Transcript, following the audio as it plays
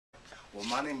Well,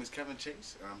 my name is Kevin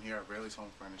Chase, and I'm here at Raley's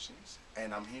Home Furnishings,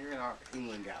 and I'm here in our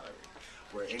England gallery,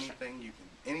 where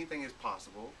anything is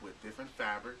possible with different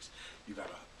fabrics. You got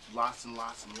lots and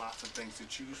lots and lots of things to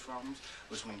choose from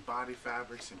between body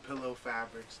fabrics and pillow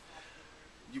fabrics.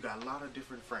 You got a lot of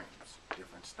different frames,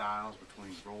 different styles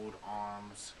between rolled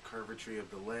arms, curvatry of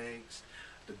the legs,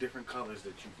 the different colors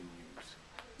that you can use.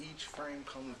 Each frame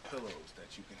comes with pillows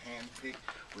that you can hand pick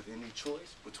with any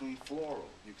choice. Between floral,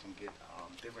 you can get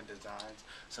different designs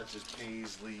such as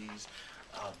paisleys,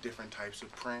 different types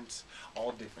of prints,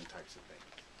 all different types of things.